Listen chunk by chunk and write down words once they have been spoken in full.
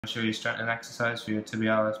I'll show you strengthening exercise for your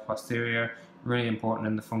tibialis posterior, really important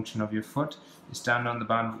in the function of your foot. You stand on the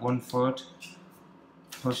band with one foot,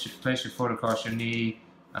 place your foot across your knee,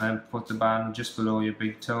 and then put the band just below your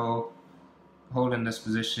big toe. Hold in this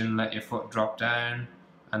position, let your foot drop down,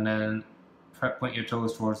 and then point your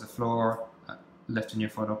toes towards the floor, lifting your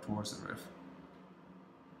foot up towards the roof.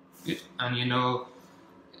 Good. And you know,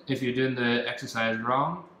 if you're doing the exercise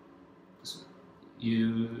wrong,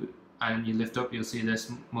 you lift up, you'll see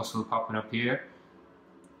this muscle popping up here.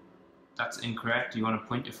 That's incorrect. You want to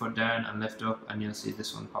point your foot down and lift up, and you'll see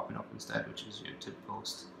this one popping up instead, which is your tib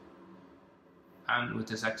post. And with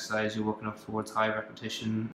this exercise, you're working up towards high repetition